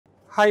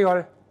Hi all.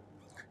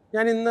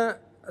 I am in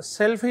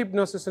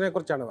self-hypnosis.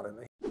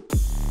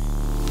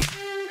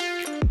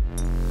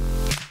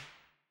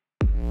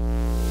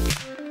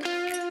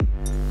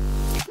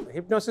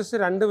 Hypnosis is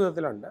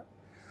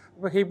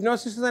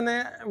hypnosis is a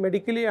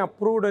medically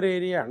approved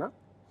area.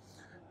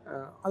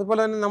 That's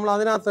why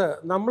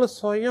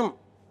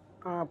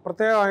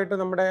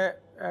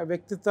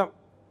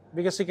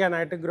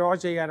we grow,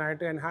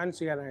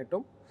 enhance,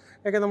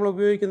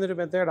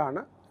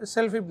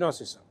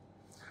 self-hypnosis.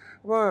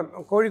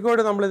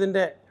 Kozhikode നമ്മൾ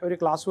ഇതിന്റെ ഒരു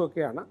class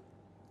വെക്കുകയാണ്.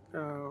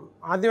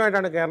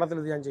 ആദ്യമായിട്ടാണ് കേരളത്തിൽ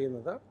ഇത് ഞാൻ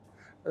ചെയ്യുന്നത്.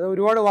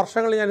 ഒരുപാട്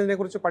വർഷങ്ങൾ ഞാൻ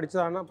ഇതിനെക്കുറിച്ച്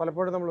പഠിച്ചതാണ്.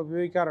 പലപ്പോഴും നമ്മൾ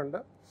ഉപയോഗിക്കാറുണ്ട്.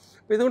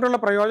 അപ്പോൾ ഇതുകൊണ്ടുള്ള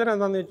പ്രയോജനം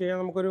എന്താണെന്ന് വെച്ച്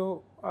കഴിഞ്ഞാൽ നമുക്കൊരു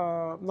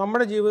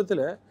നമ്മുടെ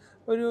ജീവിതത്തിൽ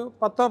ഒരു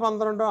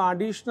 10-12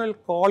 അഡീഷണൽ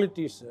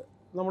ക്വാളിറ്റീസ്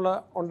നമ്മൾ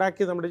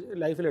ഉണ്ടാക്കി നമ്മുടെ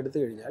ലൈഫിൽ എടുത്തു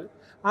കഴിഞ്ഞാൽ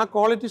ആ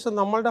ക്വാളിറ്റീസ്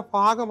നമ്മളുടെ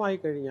ഭാഗമായി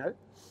കഴിഞ്ഞാൽ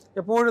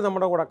എപ്പോഴും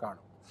നമ്മുടെ കൂടെ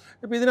കാണും.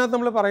 ഇപ്പോൾ ഇതിനകത്ത്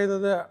നമ്മൾ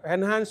പറയുന്നത്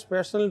enhance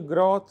personal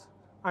growth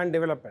and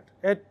development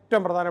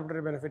ഏറ്റവും പ്രധാനപ്പെട്ട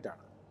ഒരു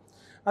ബെനിഫിറ്റാണ്.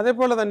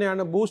 അതേപോലെ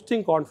തന്നെയാണ്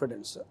boosting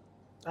confidence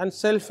and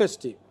self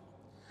esteem.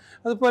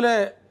 അതുപോലെ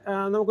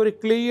നമുക്കൊരു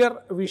ക്ലിയർ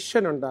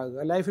വിഷൻ ഉണ്ടാകുക,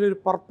 ലൈഫിലൊരു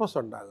പർപ്പസ്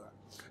ഉണ്ടാകുക.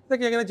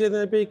 ഇതൊക്കെ എങ്ങനെ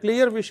ചെയ്യുന്നത്? ഇപ്പോൾ ഈ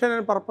ക്ലിയർ വിഷൻ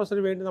ആൻഡ്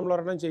പർപ്പസിന് വേണ്ടി നമ്മൾ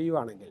ഒരെണ്ണം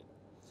ചെയ്യുകയാണെങ്കിൽ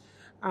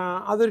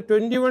അതൊരു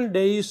 21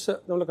 ഡേയ്സ്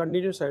നമ്മൾ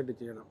കണ്ടിന്യൂസ് ആയിട്ട്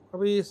ചെയ്യണം.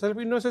 അപ്പോൾ ഈ സെൽഫ്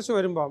ഹിപ്നോസിസ്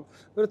വരുമ്പം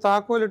ഒരു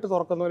താക്കോലിട്ട്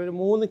തുറക്കുന്ന പോലെ ഒരു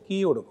 3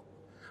 കീ കൊടുക്കും.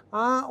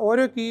 ആ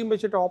ഓരോ കീയും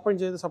വെച്ചിട്ട് ഓപ്പൺ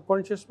ചെയ്ത് സബ്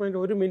കോൺഷ്യസ് മൈൻഡ്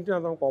 1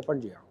 മിനിറ്റിനകത്ത് നമുക്ക് ഓപ്പൺ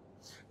ചെയ്യാം.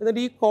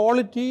 എന്നിട്ട് ഈ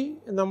ക്വാളിറ്റി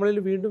നമ്മളിൽ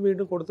വീണ്ടും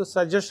കൊടുത്ത്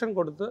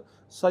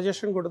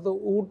സജഷൻ കൊടുത്ത്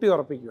ഊട്ടി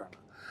ഉറപ്പിക്കുകയാണ്.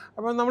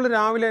 അപ്പോൾ നമ്മൾ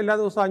രാവിലെ എല്ലാ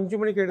ദിവസവും 5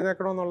 മണിക്ക്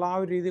എഴുന്നേക്കണമെന്നുള്ള ആ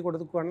ഒരു രീതി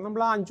കൊടുക്കുകയാണെങ്കിൽ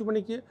നമ്മൾ ആ 5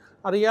 മണിക്ക്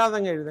അറിയാതെ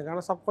അങ്ങ് എഴുതും.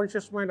 കാരണം സബ്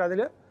കോൺഷ്യസ് മൈൻഡ്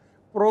അതിൽ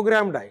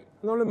പ്രോഗ്രാംഡായി.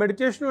 നമ്മൾ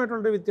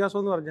മെഡിറ്റേഷനുമായിട്ടുള്ളൊരു വ്യത്യാസം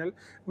എന്ന് പറഞ്ഞാൽ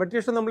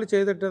മെഡിറ്റേഷൻ നമ്മൾ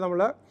ചെയ്തിട്ട്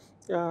നമ്മൾ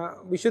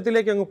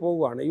വിശ്വത്തിലേക്ക് അങ്ങ്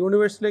പോവുകയാണ്,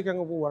 യൂണിവേഴ്സിലേക്ക്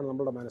അങ്ങ് പോവുകയാണ്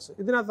നമ്മുടെ മനസ്സ്.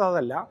 ഇതിനകത്ത്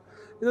അതല്ല.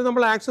 ഇത്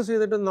നമ്മൾ ആക്സസ്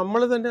ചെയ്തിട്ട്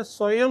നമ്മൾ തന്നെ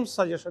സ്വയം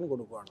സജഷൻ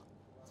കൊടുക്കുകയാണ്.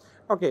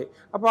 ഓക്കെ,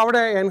 അപ്പോൾ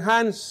അവിടെ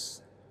എൻഹാൻസ്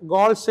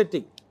ഗോൾ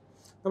സെറ്റിംഗ്,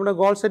 നമ്മുടെ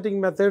ഗോൾ സെറ്റിംഗ്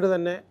മെത്തേഡ്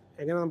തന്നെ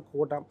എങ്ങനെ നമുക്ക്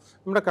കൂട്ടാം,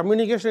 നമ്മുടെ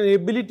കമ്മ്യൂണിക്കേഷൻ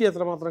എബിലിറ്റി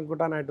എത്രമാത്രം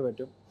കൂട്ടാനായിട്ട്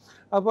പറ്റും,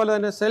 അതുപോലെ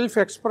തന്നെ സെൽഫ്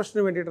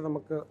എക്സ്പ്രഷന് വേണ്ടിയിട്ട്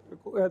നമുക്ക്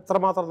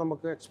എത്രമാത്രം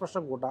നമുക്ക്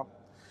എക്സ്പ്രഷൻ കൂട്ടാം,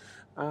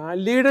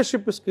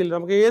 ലീഡർഷിപ്പ് സ്കിൽ,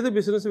 നമുക്ക് ഏത്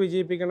ബിസിനസ്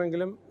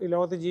വിജയിപ്പിക്കണമെങ്കിലും ഈ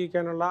ലോകത്ത്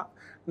ജീവിക്കാനുള്ള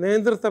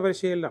നേതൃത്വ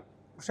പരിശീലനം.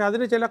 പക്ഷേ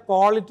അതിന് ചില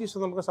ക്വാളിറ്റീസ്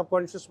നമുക്ക് സബ്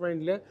കോൺഷ്യസ്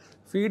മൈൻഡിൽ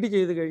ഫീഡ്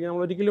ചെയ്ത് കഴിഞ്ഞാൽ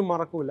നമ്മൾ ഒരിക്കലും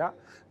മറക്കില്ല.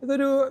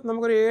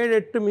 നമുക്കൊരു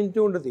 7-8 മിനിറ്റ്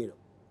കൊണ്ട് തീരും.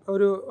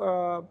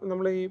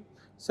 നമ്മൾ ഈ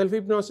സെൽഫ്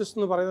ഹിപ്നോസിസ്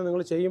എന്ന് പറയുന്നത്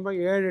നിങ്ങൾ ചെയ്യുമ്പോൾ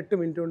 7-8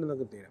 മിനിറ്റ് കൊണ്ട്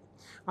നിങ്ങൾക്ക് തീരും.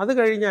 അത്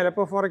കഴിഞ്ഞാൽ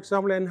ഇപ്പോൾ for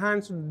example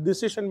enhanced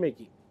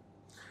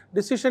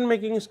decision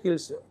making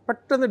skills,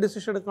 പെട്ടെന്ന്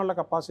ഡിസിഷൻ എടുക്കാനുള്ള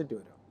കപ്പാസിറ്റി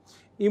വരും.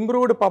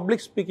 ഇംപ്രൂവ്ഡ്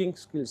പബ്ലിക് സ്പീക്കിംഗ്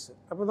സ്കിൽസ്,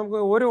 അപ്പോൾ നമുക്ക്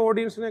ഒരു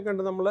ഓഡിയൻസിനെ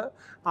കണ്ട് നമ്മൾ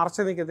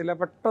അറച്ചു നിൽക്കത്തില്ല,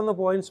 പെട്ടെന്ന്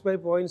പോയിൻറ്റ്സ് ബൈ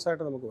പോയിൻറ്റ്സ്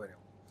ആയിട്ട് നമുക്ക് വരും.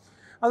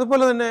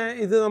 അതുപോലെ തന്നെ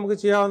ഇത് നമുക്ക്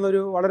ചെയ്യാവുന്ന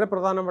ഒരു വളരെ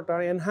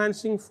പ്രധാനപ്പെട്ടാണ്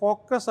എൻഹാൻസിങ്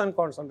ഫോക്കസ് ആൻഡ്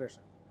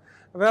കോൺസെൻട്രേഷൻ.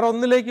 വേറെ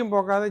ഒന്നിലേക്കും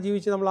പോകാതെ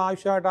ജീവിച്ച് നമ്മൾ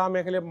ആവശ്യമായിട്ട് ആ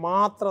മേഖലയിൽ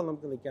മാത്രം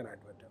നമുക്ക്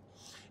നിൽക്കാനായിട്ട് പറ്റും.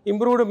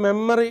 ഇംപ്രൂവ്ഡ്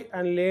മെമ്മറി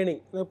ആൻഡ്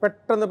ലേണിംഗ്,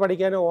 പെട്ടെന്ന്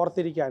പഠിക്കാനും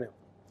ഓർത്തിരിക്കാനും.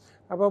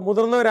 അപ്പോൾ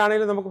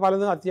മുതിർന്നവരാണെങ്കിലും നമുക്ക്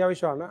പലതും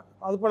അത്യാവശ്യമാണ്.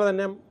 അതുപോലെ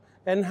തന്നെ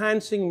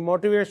എൻഹാൻസിങ്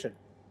മോട്ടിവേഷൻ,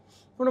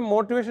 നമ്മുടെ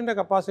മോട്ടിവേഷൻ്റെ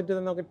കപ്പാസിറ്റി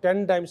നമുക്ക് 10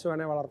 ടൈംസ്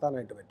വേണേൽ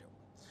വളർത്താനായിട്ട് പറ്റും.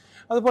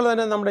 അതുപോലെ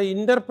തന്നെ നമ്മുടെ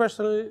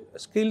ഇൻ്റർപേഴ്സണൽ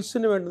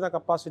സ്കിൽസിന് വേണ്ടുന്ന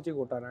കപ്പാസിറ്റി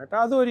കൂട്ടാനായിട്ട്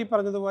അതും ഈ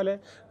പറഞ്ഞതുപോലെ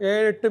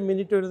 7-8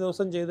 മിനിറ്റ് ഒരു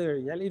ദിവസം ചെയ്ത്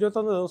കഴിഞ്ഞാൽ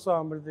 21 ദിവസം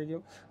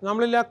ആകുമ്പോഴത്തേക്കും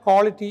നമ്മളിൽ ആ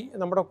ക്വാളിറ്റി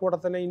നമ്മുടെ കൂടെ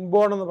തന്നെ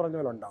ഇൻബോൺ എന്ന് പറഞ്ഞ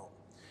പോലെ ഉണ്ടാകും.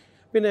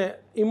 പിന്നെ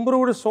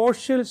ഇംപ്രൂവ്ഡ്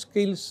സോഷ്യൽ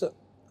സ്കിൽസ്,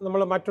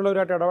 നമ്മൾ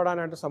മറ്റുള്ളവരായിട്ട്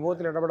ഇടപെടാനായിട്ട്,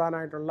 സമൂഹത്തിൽ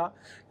ഇടപെടാനായിട്ടുള്ള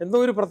എന്തോ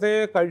ഒരു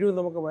പ്രത്യേക കഴിവ്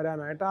നമുക്ക്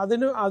വരാനായിട്ട്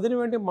അതിനു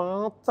വേണ്ടി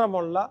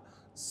മാത്രമുള്ള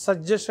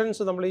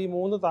സജഷൻസ് നമ്മൾ ഈ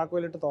 3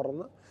 താക്കോലിട്ട്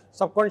തുറന്ന്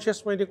സബ്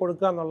കോൺഷ്യസ് മൈൻഡിൽ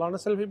കൊടുക്കുക എന്നുള്ളതാണ്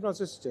സെൽഫ്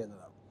ഹിപ്നോസിസ്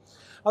ചെയ്യുന്നത്.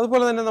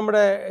 അതുപോലെ തന്നെ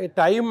നമ്മുടെ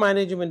ടൈം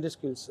മാനേജ്മെൻറ്റ്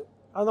സ്കിൽസ്,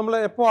 അത് നമ്മൾ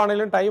എപ്പോൾ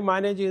ആണെങ്കിലും ടൈം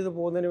മാനേജ് ചെയ്ത്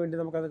പോകുന്നതിന് വേണ്ടി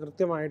നമുക്കത്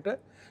കൃത്യമായിട്ട്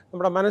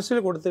നമ്മുടെ മനസ്സിൽ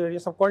കൊടുത്തു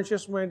കഴിഞ്ഞാൽ സബ്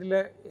കോൺഷ്യസ്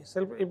മൈൻഡിലെ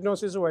സെൽഫ്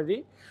ഹിപ്നോസിസ് വഴി,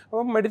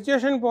 അപ്പം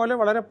മെഡിറ്റേഷൻ പോലെ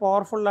വളരെ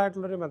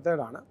പവർഫുള്ളായിട്ടുള്ളൊരു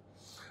മെത്തേഡാണ്.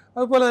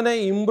 അതുപോലെ തന്നെ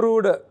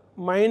improved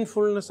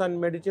mindfulness and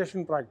meditation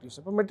practice.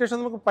 അപ്പോൾ മെഡിറ്റേഷൻ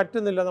നമുക്ക്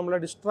പറ്റുന്നില്ല, നമ്മൾ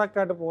ഡിസ്ട്രാക്റ്റ്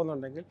ആയിട്ട്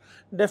പോകുന്നുണ്ടെങ്കിൽ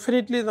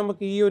ഡെഫിനറ്റ്ലി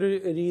നമുക്ക് ഈ ഒരു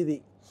രീതി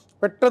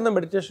പെട്ടെന്ന്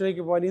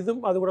മെഡിറ്റേഷനിലേക്ക് പോകാൻ ഇതും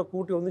അതുകൂടെ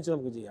കൂട്ടി ഒന്നിച്ച്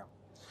നമുക്ക് ചെയ്യാം.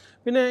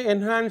 പിന്നെ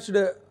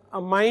enhanced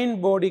mind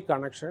body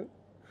connection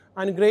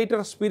and greater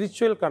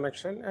spiritual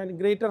connection and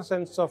greater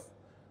sense of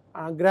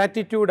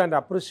gratitude and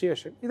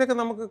appreciation. ഇതൊക്കെ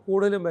നമുക്ക്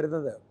കൂടുതലും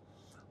വരുന്നത്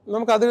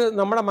നമുക്കത്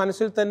നമ്മുടെ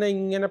മനസ്സിൽ തന്നെ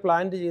ഇങ്ങനെ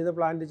പ്ലാൻ ചെയ്ത്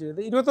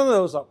 21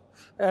 ദിവസം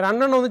 2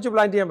 എണ്ണം ഒന്നിച്ച്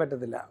പ്ലാൻ ചെയ്യാൻ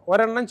പറ്റത്തില്ല.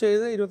 ഒരെണ്ണം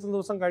ചെയ്ത് 21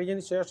 ദിവസം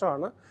കഴിഞ്ഞതിന്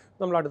ശേഷമാണ്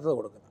നമ്മൾ അടുത്തത്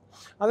കൊടുക്കുന്നത്.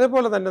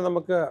 അതേപോലെ തന്നെ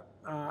നമുക്ക്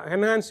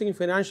എൻഹാൻസിങ്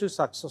ഫിനാൻഷ്യൽ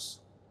സക്സസ്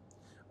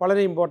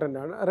വളരെ ഇമ്പോർട്ടൻ്റ്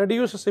ആണ്.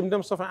 Reduce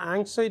symptoms of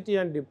anxiety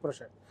and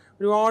depression.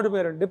 ഒരുപാട്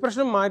പേരുണ്ട്.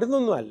 ഡിപ്രഷൻ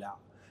മരുന്നൊന്നുമല്ല,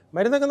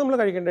 മരുന്നൊക്കെ നമ്മൾ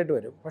കഴിക്കേണ്ടതായിട്ട്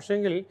വരും.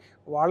 പക്ഷേങ്കിൽ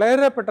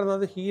വളരെ പെട്ടെന്ന്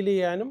അത് ഹീൽ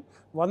ചെയ്യാനും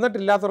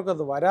വന്നിട്ടില്ലാത്തവർക്ക്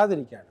അത്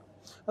വരാതിരിക്കാനും.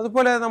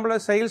 അതുപോലെ നമ്മൾ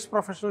സെയിൽസ്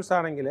പ്രൊഫഷണൽസ്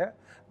ആണെങ്കിൽ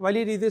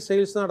വലിയ രീതിയിൽ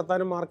സെയിൽസ്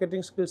നടത്താനും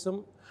മാർക്കറ്റിംഗ് സ്കിൽസും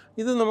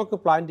ഇത് നമുക്ക്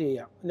പ്ലാൻ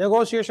ചെയ്യാം.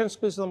 നെഗോഷിയേഷൻ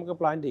സ്കിൽസ് നമുക്ക്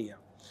പ്ലാൻ ചെയ്യാം.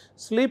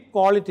 സ്ലീപ്പ്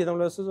ക്വാളിറ്റി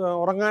നമ്മൾ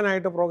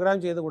ഉറങ്ങാനായിട്ട് പ്രോഗ്രാം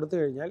ചെയ്ത് കൊടുത്തു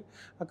കഴിഞ്ഞാൽ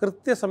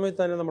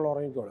കൃത്യസമയത്ത് തന്നെ നമ്മൾ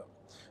ഉറങ്ങിക്കോളും.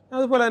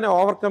 അതുപോലെ തന്നെ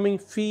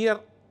ഓവർകമ്മിങ് ഫിയർ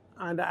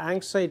ആൻഡ്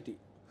ആങ്സൈറ്റി.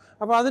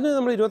 അപ്പോൾ അതിന്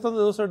നമ്മൾ 21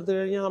 ദിവസം എടുത്തു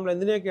കഴിഞ്ഞാൽ നമ്മൾ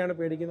എന്തിനെയൊക്കെയാണ്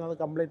പേടിക്കുന്നത് അത്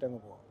കംപ്ലീറ്റ് അങ്ങ്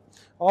പോകും.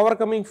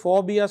 Overcoming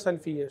phobias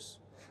and fears,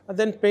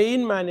 then pain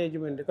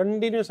management,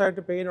 continuous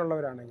ആയിട്ട് പെയിൻ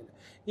ഉള്ളവരാണെങ്കിൽ.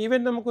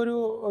 ഈവൻ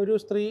ഒരു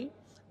സ്ത്രീ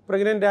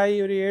പ്രഗ്നൻ്റായി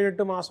ഒരു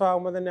 7-8 മാസം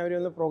ആകുമ്പോൾ തന്നെ അവരെ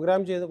ഒന്ന്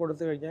പ്രോഗ്രാം ചെയ്ത്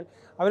കൊടുത്തു കഴിഞ്ഞാൽ,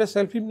 അവരെ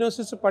സെൽഫ്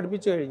ഹിപ്നോസിസ്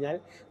പഠിപ്പിച്ചു കഴിഞ്ഞാൽ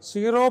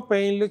 0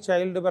 പെയിനിൽ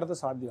ചൈൽഡ് ബർത്ത്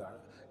സാധ്യമാണ്.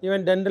 ഈവൻ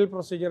ഡെൻ്റൽ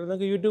പ്രൊസീജിയർ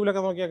നിങ്ങൾക്ക്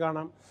യൂട്യൂബിലൊക്കെ നോക്കിയാൽ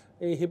കാണാം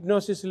ഈ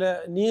ഹിപ്നോസിസിൽ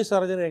നീ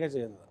സർജറിയൊക്കെ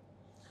ചെയ്യുന്നത്.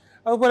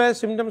 അതുപോലെ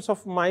സിംറ്റംസ്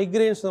ഓഫ്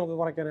മൈഗ്രെയിൻസ് നമുക്ക്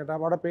കുറയ്ക്കാനായിട്ട്,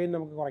 അവിടെ പെയിൻ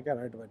നമുക്ക്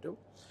കുറയ്ക്കാനായിട്ട് പറ്റും.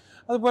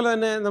 അതുപോലെ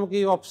തന്നെ നമുക്ക്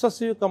ഈ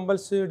ഒബ്സസീവ്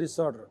കമ്പൾസീവ്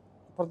ഡിസോർഡർ,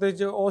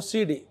 പ്രത്യേകിച്ച് ഒ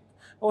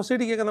സി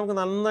ഡിക്കൊക്കെ നമുക്ക്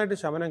നന്നായിട്ട്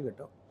ശമനം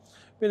കിട്ടും.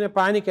 പിന്നെ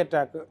പാനിക്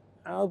അറ്റാക്ക്,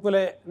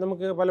 അതുപോലെ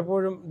നമുക്ക്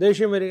പലപ്പോഴും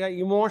ദേഷ്യം വരിക,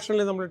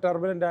 ഇമോഷണലി നമ്മൾ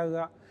ടർബുലൻ്റ് ആകുക.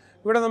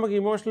 ഇവിടെ നമുക്ക്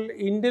ഇമോഷണൽ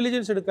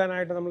ഇൻ്റലിജൻസ്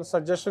എടുക്കാനായിട്ട് നമ്മൾ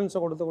സജഷൻസ്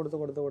കൊടുത്ത്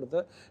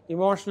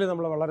ഇമോഷണലി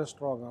നമ്മൾ വളരെ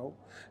സ്ട്രോങ് ആവും.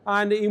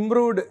 ആൻഡ്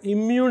ഇംപ്രൂവ്ഡ്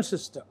ഇമ്മ്യൂൺ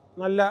സിസ്റ്റം,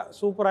 നല്ല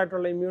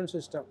സൂപ്പറായിട്ടുള്ള immune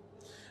system.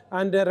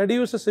 And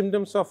reduce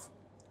symptoms of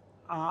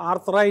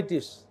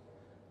arthritis.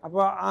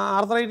 അപ്പോൾ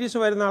ആർത്രൈറ്റിസ്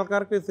വരുന്ന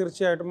ആൾക്കാർക്ക്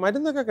തീർച്ചയായിട്ടും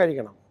മരുന്നൊക്കെ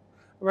കഴിക്കണം,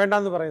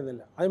 വേണ്ടാന്ന്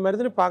പറയുന്നില്ല, അത്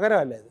മരുന്നിന്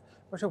പകരമല്ല ഇത്,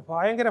 പക്ഷേ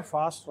ഭയങ്കര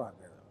ഫാസ്റ്ററാണ്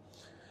ഇത്.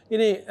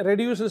 ഇനി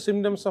റെഡ്യൂസ്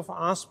സിംറ്റംസ് ഓഫ്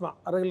ആസ്മ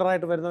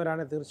റെഗുലറായിട്ട്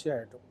വരുന്നവരാണെങ്കിൽ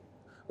തീർച്ചയായിട്ടും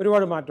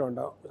ഒരുപാട് മാറ്റം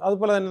ഉണ്ടാകും.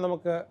 അതുപോലെ തന്നെ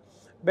നമുക്ക്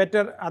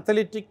ബെറ്റർ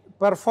അത്ലറ്റിക്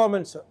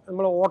പെർഫോമൻസ്,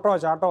 നമ്മൾ ഓട്ടോ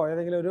ചാട്ടോ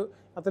ഏതെങ്കിലും ഒരു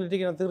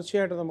അത്ലറ്റിക്കിന്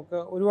തീർച്ചയായിട്ടും നമുക്ക്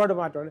ഒരുപാട്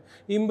മാറ്റമുണ്ട്.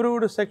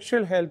 Improved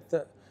sexual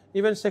health,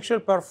 even sexual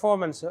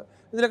performance,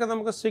 ഇതിലൊക്കെ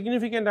നമുക്ക്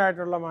സിഗ്നിഫിക്കൻ്റ്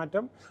ആയിട്ടുള്ള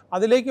മാറ്റം.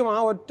 അതിലേക്കും ആ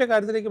ഒറ്റ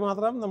കാര്യത്തിലേക്ക്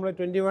മാത്രം നമ്മൾ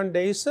 21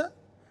 ഡേയ്സ്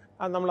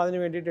നമ്മൾ അതിന്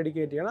വേണ്ടി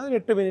ഡെഡിക്കേറ്റ് ചെയ്യണം. അത്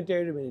 8 മിനിറ്റ്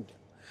 7 മിനിറ്റ്.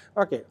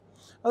 ഓക്കെ.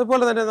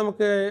 അതുപോലെ തന്നെ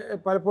നമുക്ക്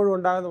പലപ്പോഴും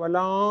ഉണ്ടാകുന്ന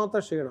വല്ലാത്ത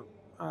ക്ഷീണം,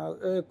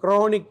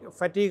 ക്രോണിക്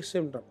ഫറ്റീഗ്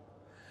സിംറ്റം,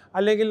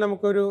 അല്ലെങ്കിൽ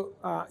നമുക്കൊരു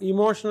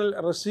ഇമോഷണൽ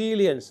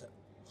റെസീലിയൻസ്,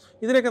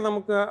 ഇതിനൊക്കെ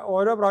നമുക്ക്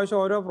ഓരോ പ്രാവശ്യം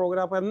ഓരോ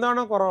പ്രോഗ്രാം അപ്പോൾ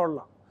എന്താണോ കുറവുള്ള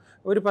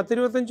ഒരു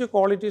 10-25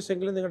 ക്വാളിറ്റീസ്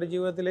എങ്കിലും നിങ്ങളുടെ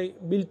ജീവിതത്തിൽ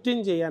ബിൽറ്റ് ഇൻ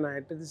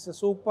ചെയ്യാനായിട്ട് ദിസ് എ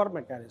സൂപ്പർ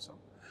മെക്കാനിസം.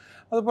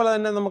 അതുപോലെ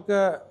തന്നെ നമുക്ക്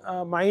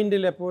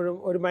മൈൻഡിൽ എപ്പോഴും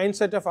ഒരു മൈൻഡ്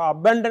സെറ്റ് ഓഫ്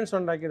അബണ്ടൻസ്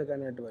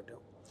ഉണ്ടാക്കിയെടുക്കാനായിട്ട് പറ്റും.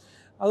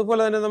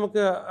 അതുപോലെ തന്നെ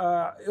നമുക്ക്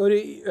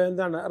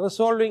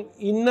റിസോൾവിങ്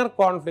ഇന്നർ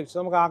കോൺഫ്ലിക്ട്സ്,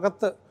 നമുക്ക്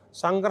അകത്ത്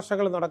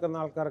സംഘർഷങ്ങൾ നടക്കുന്ന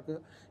ആൾക്കാർക്ക്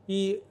ഈ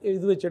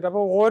ഇത് വെച്ചിട്ട്,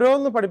 അപ്പോൾ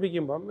ഓരോന്ന്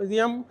പഠിപ്പിക്കുമ്പം ഇത്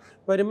ഞാൻ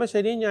വരുമ്പോൾ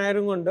ശനിയും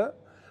ഞായറും കൊണ്ട്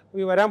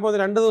ഈ വരാൻ പോകുന്ന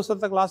 2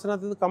 ദിവസത്തെ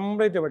ക്ലാസ്സിനകത്ത് ഇത്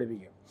കംപ്ലീറ്റ്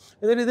പഠിപ്പിക്കും.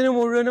 ഇതിന്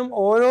മുഴുവനും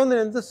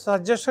ഓരോന്നിനും എന്ത്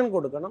സജഷൻ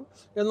കൊടുക്കണം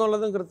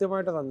എന്നുള്ളതും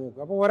കൃത്യമായിട്ട് തന്നു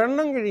വെക്കും. അപ്പോൾ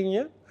ഒരെണ്ണം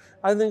കഴിഞ്ഞ്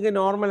അത് നിങ്ങൾക്ക്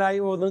നോർമലായി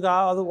നിങ്ങൾക്ക്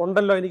അത്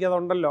ഉണ്ടല്ലോ,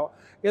 എനിക്കതുണ്ടല്ലോ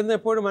എന്ന്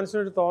എപ്പോഴും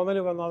മനസ്സിനൊരു തോന്നൽ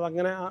വന്നു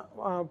അതങ്ങനെ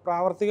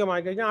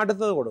പ്രാവർത്തികമായി കഴിഞ്ഞാൽ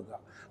അടുത്തത് കൊടുക്കുക.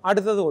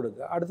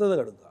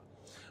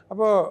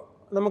 അപ്പോൾ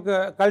നമുക്ക്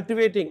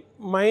cultivating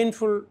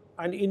mindful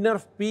and inner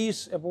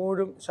piece,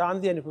 എപ്പോഴും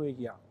ശാന്തി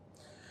അനുഭവിക്കുക.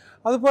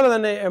 അതുപോലെ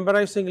തന്നെ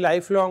എംബ്രേസിങ്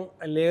ലൈഫ് ലോങ്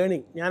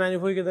ലേണിംഗ്, ഞാൻ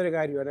അനുഭവിക്കുന്ന ഒരു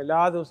കാര്യമാണ്, എല്ലാ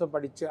ദിവസവും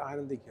പഠിച്ച്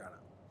ആനന്ദിക്കുകയാണ്.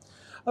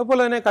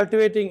 അതുപോലെ തന്നെ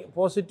കൾട്ടിവേറ്റിംഗ്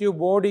പോസിറ്റീവ്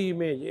ബോഡി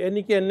ഇമേജ്,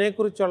 എനിക്ക്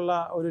എന്നെക്കുറിച്ചുള്ള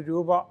ഒരു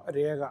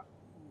രൂപരേഖ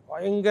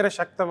ഭയങ്കര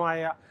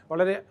ശക്തമായ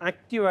വളരെ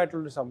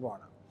ആക്റ്റീവായിട്ടുള്ളൊരു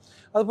സംഭവമാണ്.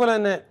 അതുപോലെ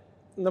തന്നെ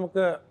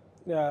നമുക്ക്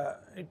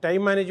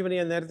ടൈം മാനേജ്മെൻറ്റ്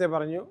ഞാൻ നേരത്തെ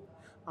പറഞ്ഞു,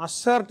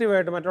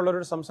 അസർട്ടീവായിട്ട്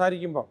മറ്റുള്ളവരോട്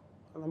സംസാരിക്കുമ്പോൾ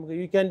നമുക്ക്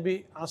യു ക്യാൻ ബി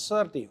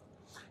അസർട്ടീവ്.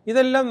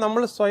 ഇതെല്ലാം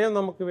നമ്മൾ സ്വയം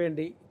നമുക്ക്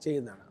വേണ്ടി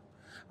ചെയ്യുന്നതാണ്.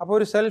 അപ്പോൾ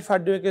ഒരു self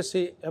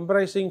advocacy,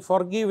 embracing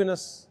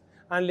forgiveness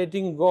and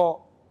letting go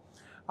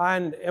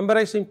and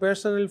embracing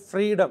personal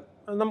freedom,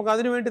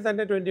 നമുക്കതിനു വേണ്ടി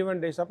തന്നെ 21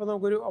 ഡേയ്സ്. അപ്പോൾ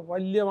നമുക്കൊരു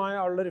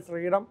ഉള്ളൊരു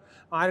ഫ്രീഡം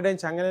ആരുടെയും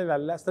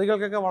ചങ്ങലയിലല്ല,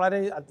 സ്ത്രീകൾക്കൊക്കെ വളരെ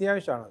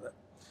അത്യാവശ്യമാണത്.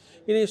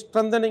 ഇനി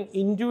strengthening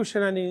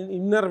intuition and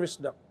inner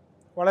wisdom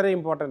വളരെ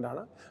ഇമ്പോർട്ടൻ്റ്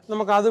ആണ്,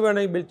 നമുക്കത്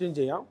വേണമെങ്കിൽ ബിൽറ്റ് ഇൻ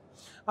ചെയ്യാം.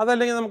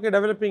 അതല്ലെങ്കിൽ നമുക്ക്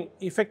ഡെവലപ്പിംഗ്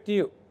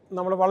ഇഫക്റ്റീവ്,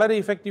 നമ്മൾ വളരെ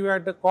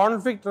ഇഫക്റ്റീവായിട്ട്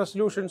കോൺഫ്ലിക്റ്റ്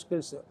റെസൊല്യൂഷൻ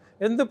സ്കിൽസ്,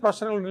 എന്ത്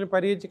പ്രശ്നങ്ങളുണ്ടെങ്കിലും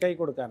പരിഹരിച്ച് കൈ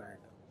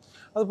കൊടുക്കാനായിട്ട്.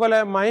 അതുപോലെ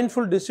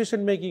മൈൻഡ്ഫുൾ ഡിസിഷൻ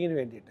മേക്കിങ്ങിന്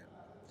വേണ്ടിയിട്ട്.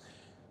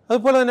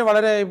 അതുപോലെ തന്നെ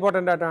വളരെ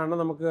ഇമ്പോർട്ടൻ്റ് ആയിട്ടാണ്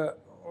നമുക്ക്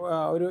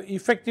ഒരു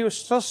ഇഫക്റ്റീവ്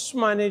സ്ട്രെസ്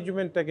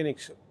മാനേജ്മെൻറ്റ്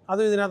ടെക്നിക്സ്.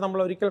 അത് ഇതിനകത്ത് നമ്മൾ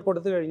ഒരിക്കൽ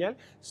കൊടുത്തു കഴിഞ്ഞാൽ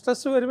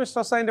സ്ട്രെസ്സ് വരുമ്പോൾ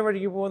സ്ട്രെസ് അതിൻ്റെ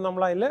വഴിക്ക് പോകും,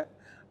 നമ്മളതിൽ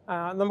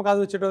നമുക്കത്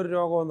വെച്ചിട്ട് ഒരു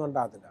രോഗമൊന്നും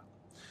ഉണ്ടാകത്തില്ല.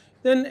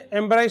 Then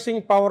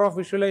embracing power of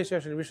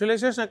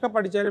visualisation ഒക്കെ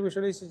പഠിച്ചാലും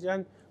വിഷ്വലൈസ് ചെയ്യാൻ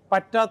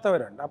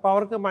പറ്റാത്തവരുണ്ട്. അപ്പോൾ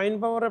അവർക്ക് മൈൻഡ്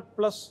പവർ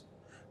പ്ലസ്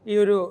ഈ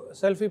ഒരു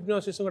സെൽഫ്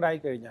ഹിപ്നോസിസും കൂടെ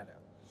ആയിക്കഴിഞ്ഞാൽ.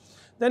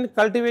 Then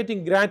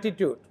cultivating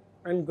gratitude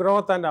and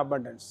growth and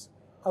abundance.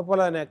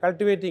 അതുപോലെ തന്നെ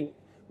കൾട്ടിവേറ്റിംഗ്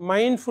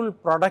മൈൻഡ്ഫുൾ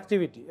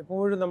പ്രൊഡക്ടിവിറ്റി,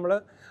 എപ്പോഴും നമ്മൾ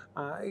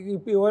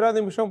ഓരോ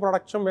നിമിഷവും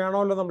പ്രൊഡക്ഷൻ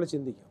വേണമല്ലോ നമ്മൾ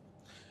ചിന്തിക്കും.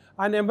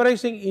 And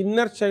embracing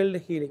inner child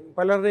healing,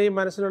 പലരുടെയും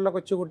മനസ്സിലുള്ള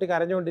കൊച്ചുകുട്ടി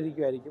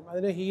കരഞ്ഞുകൊണ്ടിരിക്കുമായിരിക്കും,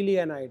 അതിനെ ഹീൽ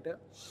ചെയ്യാനായിട്ട്.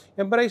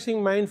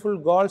 എംബ്രേസിങ് മൈൻഡ്ഫുൾ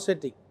ഗോൾ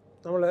സെറ്റിംഗ്,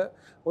 നമ്മൾ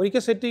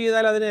ഒരിക്കൽ സെറ്റ്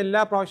ചെയ്താൽ അതിന്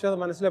എല്ലാ പ്രാവശ്യവും അത്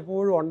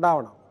മനസ്സിലെപ്പോഴും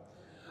ഉണ്ടാവണം.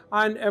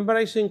 And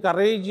embracing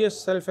courageous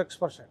self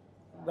expression,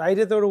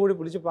 ധൈര്യത്തോടു കൂടി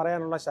പിടിച്ച്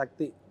പറയാനുള്ള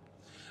ശക്തി.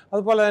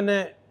 അതുപോലെ തന്നെ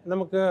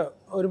നമുക്ക്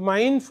ഒരു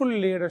മൈൻഡ്ഫുൾ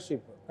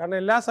ലീഡർഷിപ്പ്, കാരണം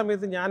എല്ലാ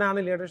സമയത്തും ഞാനാണ്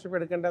ലീഡർഷിപ്പ്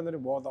എടുക്കേണ്ടതെന്നൊരു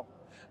ബോധം,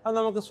 അത്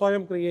നമുക്ക്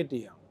സ്വയം ക്രിയേറ്റ്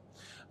ചെയ്യാം.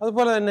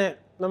 അതുപോലെ തന്നെ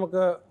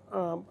നമുക്ക്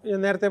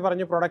നേരത്തെ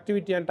പറഞ്ഞ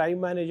പ്രൊഡക്ടിവിറ്റി ആൻഡ് ടൈം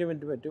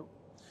മാനേജ്മെൻറ്റ് പറ്റും.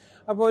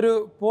 അപ്പോൾ ഒരു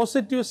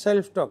പോസിറ്റീവ്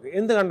സെൽഫ് ടോക്ക്,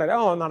 എന്ത്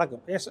കണ്ടാലും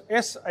നടക്കും,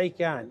 യെസ് ഐ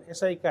ക്യാൻ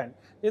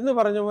എന്ന്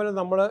പറഞ്ഞ പോലെ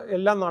നമ്മൾ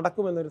എല്ലാം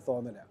നടക്കുമെന്നൊരു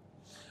തോന്നലാണ്.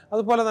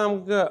 അതുപോലെ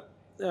നമുക്ക്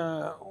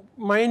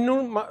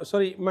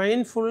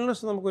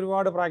മൈൻഡ്ഫുൾനെസ് നമുക്ക്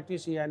ഒരുപാട്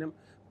പ്രാക്ടീസ് ചെയ്യാനും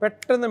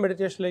പെട്ടെന്ന്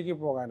മെഡിറ്റേഷനിലേക്ക്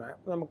പോകാനും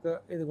നമുക്ക്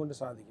ഇതുകൊണ്ട്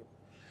സാധിക്കും.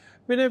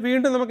 പിന്നെ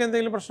വീണ്ടും നമുക്ക്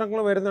എന്തെങ്കിലും പ്രശ്നങ്ങൾ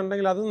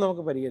വരുന്നുണ്ടെങ്കിൽ അതും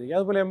നമുക്ക് പരിഹരിക്കാം.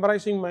 അതുപോലെ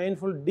എംബ്രേസിങ്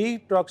മൈൻഡ്ഫുൾ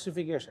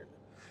ഡീടോക്സിഫിക്കേഷൻ.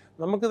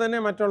 നമുക്ക് തന്നെ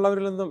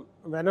മറ്റുള്ളവരിൽ നിന്നും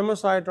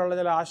വെനമസ് ആയിട്ടുള്ള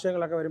ചില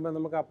ആശയങ്ങളൊക്കെ വരുമ്പോൾ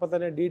നമുക്ക് അപ്പം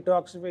തന്നെ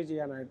ഡീടോക്സിഫൈ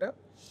ചെയ്യാനായിട്ട്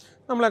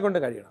നമ്മളെക്കൊണ്ട്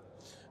കഴിയണം.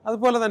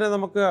 അതുപോലെ തന്നെ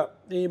നമുക്ക്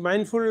ഈ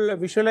മൈൻഡ്ഫുൾ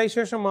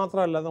വിഷ്വലൈസേഷൻ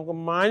മാത്രമല്ല, നമുക്ക്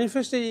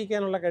മാനിഫെസ്റ്റ്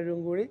ചെയ്യിക്കാനുള്ള കഴിവും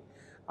കൂടി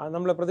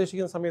നമ്മൾ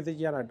പ്രതീക്ഷിക്കുന്ന സമയത്ത്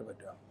ചെയ്യാനായിട്ട്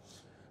പറ്റുക.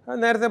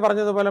 നേരത്തെ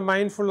പറഞ്ഞതുപോലെ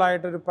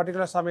മൈൻഡ്ഫുള്ളായിട്ടൊരു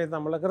പർട്ടിക്കുലർ സമയത്ത്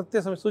നമ്മൾ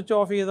കൃത്യസമയം സ്വിച്ച്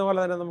ഓഫ് ചെയ്ത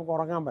പോലെ തന്നെ നമുക്ക്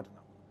ഉറങ്ങാൻ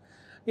പറ്റണം.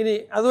 ഇനി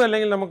അതും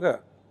അല്ലെങ്കിൽ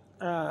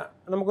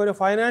നമുക്കൊരു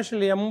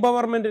ഫൈനാൻഷ്യൽ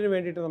എംപവർമെൻറ്റിന്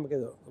വേണ്ടിയിട്ട്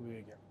നമുക്കിത്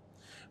ഉപയോഗിക്കാം.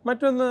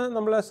 മറ്റൊന്ന്,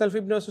 നമ്മൾ സെൽഫ്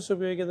ഹിപ്നോസിസ്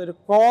ഉപയോഗിക്കുന്ന ഒരു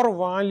കോർ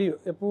വാല്യൂ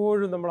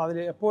എപ്പോഴും നമ്മൾ അതിൽ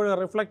എപ്പോഴും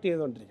റിഫ്ലക്റ്റ്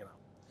ചെയ്തുകൊണ്ടിരിക്കണം.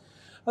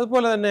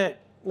 അതുപോലെ തന്നെ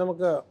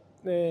നമുക്ക്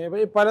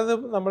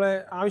പലതും നമ്മളെ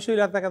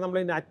ആവശ്യമില്ലാത്തൊക്കെ നമ്മൾ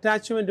ഇതിൻ്റെ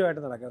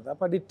അറ്റാച്ച്മെൻറ്റുമായിട്ട് നടക്കരുത്.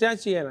 അപ്പോൾ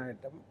ഡിറ്റാച്ച്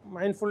ചെയ്യാനായിട്ട്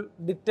മൈൻഡ്ഫുൾ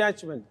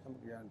ഡിറ്റാച്ച്മെൻറ്റ്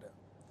നമുക്ക് ചെയ്യാനുണ്ട്.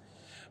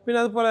 പിന്നെ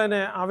അതുപോലെ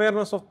തന്നെ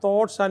awareness of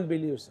thoughts and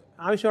believes.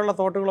 ആവശ്യമുള്ള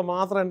തോട്ടുകൾ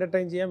മാത്രം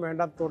എൻ്റർടൈൻ ചെയ്യാൻ,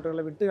 വേണ്ടാത്ത തോട്ടുകൾ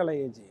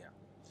വിട്ടുകളയുകയും ചെയ്യാം.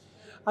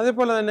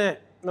 അതേപോലെ തന്നെ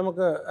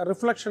നമുക്ക്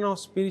റിഫ്ലക്ഷൻ ഓഫ്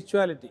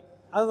സ്പിരിച്വാലിറ്റി,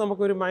 അത്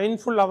നമുക്കൊരു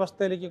മൈൻഡ്ഫുൾ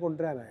അവസ്ഥയിലേക്ക്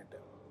കൊണ്ടുവരാനായിട്ട്.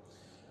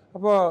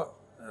 അപ്പോൾ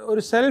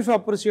ഒരു സെൽഫ്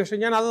അപ്രിസിയേഷൻ,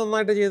 ഞാൻ അത്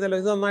നന്നായിട്ട് ചെയ്തല്ലോ,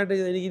 ഇത് നന്നായിട്ട്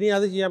ചെയ്ത് എനിക്ക് ഇനി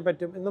അത് ചെയ്യാൻ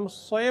പറ്റും എന്ന് നമ്മൾ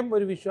സ്വയം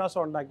ഒരു വിശ്വാസം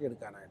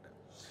ഉണ്ടാക്കിയെടുക്കാനായിട്ട്.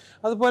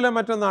 അതുപോലെ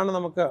മറ്റൊന്നാണ്,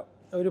 നമുക്ക്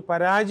ഒരു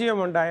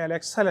പരാജയമുണ്ടായാൽ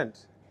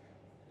excellent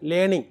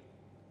learning,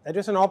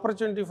 that is an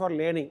opportunity for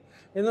learning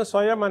എന്ന്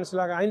സ്വയം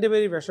മനസ്സിലാക്കുക, അതിൻ്റെ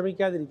പേരിൽ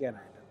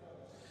വിഷമിക്കാതിരിക്കാനായിട്ട്.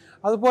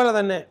 അതുപോലെ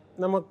തന്നെ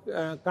നമുക്ക്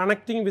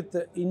കണക്റ്റിംഗ്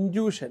വിത്ത്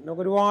ഇൻറ്റ്യൂഷൻ,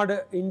 നമുക്ക് ഒരുപാട്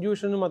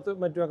ഇൻറ്റ്യൂഷനും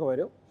മറ്റുമൊക്കെ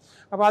വരും.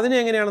 അപ്പോൾ അതിനെ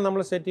എങ്ങനെയാണ്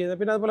നമ്മൾ സെറ്റ് ചെയ്യുന്നത്.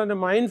 പിന്നെ അതുപോലെ തന്നെ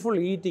മൈൻഡ്ഫുൾ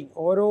ഈറ്റിംഗ്,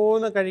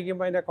 ഓരോന്ന്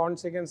കഴിക്കുമ്പോൾ അതിൻ്റെ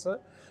കോൺസിക്വൻസ്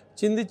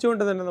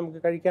ചിന്തിച്ചുകൊണ്ട് തന്നെ നമുക്ക്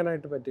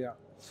കഴിക്കാനായിട്ട് പറ്റുക.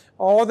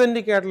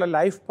 ഓതൻറ്റിക് ആയിട്ടുള്ള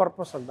ലൈഫ്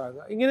പർപ്പസ്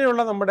ഉണ്ടാകുക.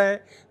 ഇങ്ങനെയുള്ള നമ്മുടെ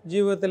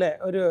ജീവിതത്തിലെ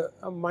ഒരു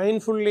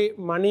മൈൻഡ്ഫുള്ളി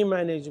മണി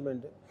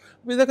മാനേജ്മെൻറ്റ്,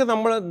 അപ്പോൾ ഇതൊക്കെ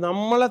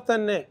നമ്മളെ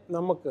തന്നെ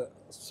നമുക്ക്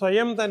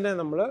സ്വയം തന്നെ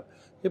നമ്മൾ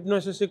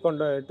ഹിപ്നോസിസിൽ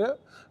കൊണ്ടുപോയിട്ട്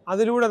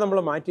അതിലൂടെ നമ്മൾ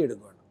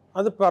മാറ്റിയെടുക്കുകയാണ്.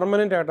 അത്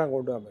പെർമനൻ്റ് ആയിട്ടാണ്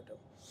കൊണ്ടുപോകാൻ പറ്റും.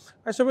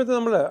 ആ സമയത്ത്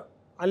നമ്മൾ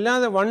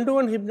അല്ലാതെ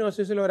 1-to-1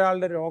 ഹിപ്നോസിസിൽ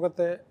ഒരാളുടെ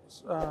രോഗത്തെ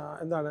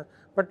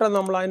പെട്ടെന്ന്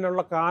നമ്മൾ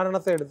അതിനുള്ള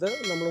കാരണത്തെ എടുത്ത്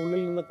നമ്മൾ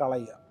ഉള്ളിൽ നിന്ന്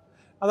കളയുക.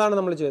 അതാണ്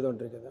നമ്മൾ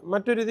ചെയ്തുകൊണ്ടിരിക്കുന്നത്.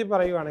 മറ്റൊരു രീതി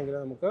പറയുകയാണെങ്കിൽ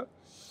നമുക്ക്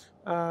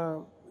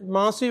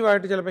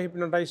മാസീവായിട്ട് ചിലപ്പോൾ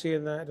ഹിപ്നോട്ടൈസ്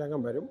ചെയ്യുന്ന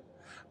രംഗം വരും.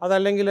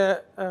 അതല്ലെങ്കിൽ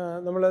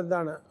നമ്മൾ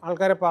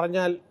ആൾക്കാരെ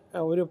പറഞ്ഞാൽ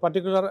ഒരു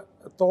പർട്ടിക്കുലർ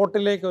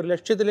തോട്ടിലേക്ക്, ഒരു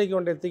ലക്ഷ്യത്തിലേക്ക്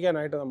കൊണ്ട്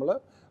എത്തിക്കാനായിട്ട് നമ്മൾ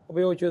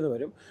ഉപയോഗിച്ചു എന്ന്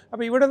വരും.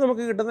 അപ്പോൾ ഇവിടെ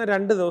നമുക്ക് കിട്ടുന്ന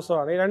 2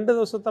 ദിവസമാണ്. ഈ 2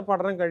 ദിവസത്തെ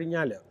പഠനം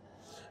കഴിഞ്ഞാൽ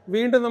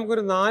വീണ്ടും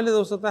നമുക്കൊരു 4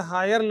 ദിവസത്തെ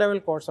ഹയർ ലെവൽ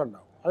കോഴ്സ്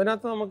ഉണ്ടാകും.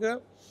 അതിനകത്ത് നമുക്ക്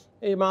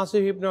ഈ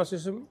മാസീവ്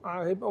ഹിപ്നോസിസും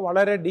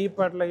വളരെ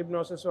ഡീപ്പായിട്ടുള്ള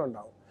ഹിപ്നോസിസും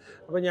ഉണ്ടാകും.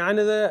 അപ്പോൾ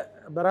ഞാനിത്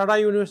ബറോഡ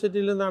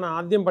യൂണിവേഴ്സിറ്റിയിൽ നിന്നാണ്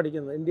ആദ്യം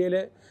പഠിക്കുന്നത്. ഇന്ത്യയിൽ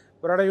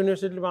ബറോഡ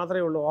യൂണിവേഴ്സിറ്റിയിൽ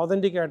മാത്രമേ ഉള്ളൂ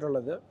ഓതൻറ്റിക്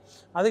ആയിട്ടുള്ളത്.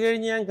 അത്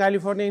കഴിഞ്ഞ് ഞാൻ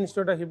കാലിഫോർണിയ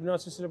ഇൻസ്റ്റിറ്റ്യൂട്ട് ഓഫ്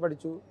ഹിപ്നോസിസിൽ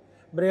പഠിച്ചു,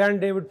 ബ്രിയാൻ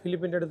ഡേവിഡ്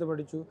ഫിലിപ്പിൻ്റെ അടുത്ത്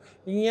പഠിച്ചു.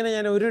 ഇങ്ങനെ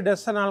ഞാൻ ഒരു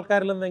ഡസൻ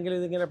ആൾക്കാരിൽ നിന്നെങ്കിലും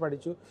ഇതിങ്ങനെ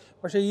പഠിച്ചു.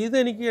 പക്ഷേ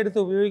ഇതെനിക്ക് എടുത്ത്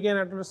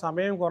ഉപയോഗിക്കാനായിട്ടൊരു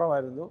സമയം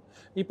കുറവായിരുന്നു.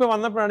 ഇപ്പോൾ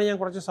വന്നപ്പോഴാണ് ഞാൻ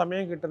കുറച്ച്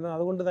സമയം കിട്ടുന്നത്.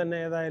 അതുകൊണ്ട് തന്നെ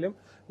ഏതായാലും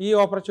ഈ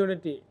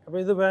ഓപ്പർച്യൂണിറ്റി, അപ്പോൾ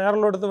ഇത്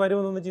വേറെയുള്ളടത്ത്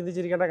വരുമെന്നൊന്നും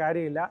ചിന്തിച്ചിരിക്കേണ്ട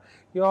കാര്യമില്ല.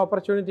 ഈ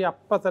ഓപ്പർച്യൂണിറ്റി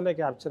അപ്പം തന്നെ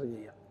ക്യാപ്ചർ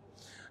ചെയ്യാം.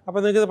 അപ്പോൾ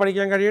നിങ്ങൾക്കിത്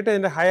പഠിക്കാൻ കഴിയട്ടെ.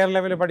 ഇതിൻ്റെ ഹയർ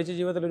ലെവലിൽ പഠിച്ച്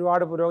ജീവിതത്തിൽ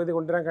ഒരുപാട് പുരോഗതി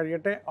കൊണ്ടുവരാൻ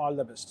കഴിയട്ടെ. All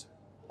the best.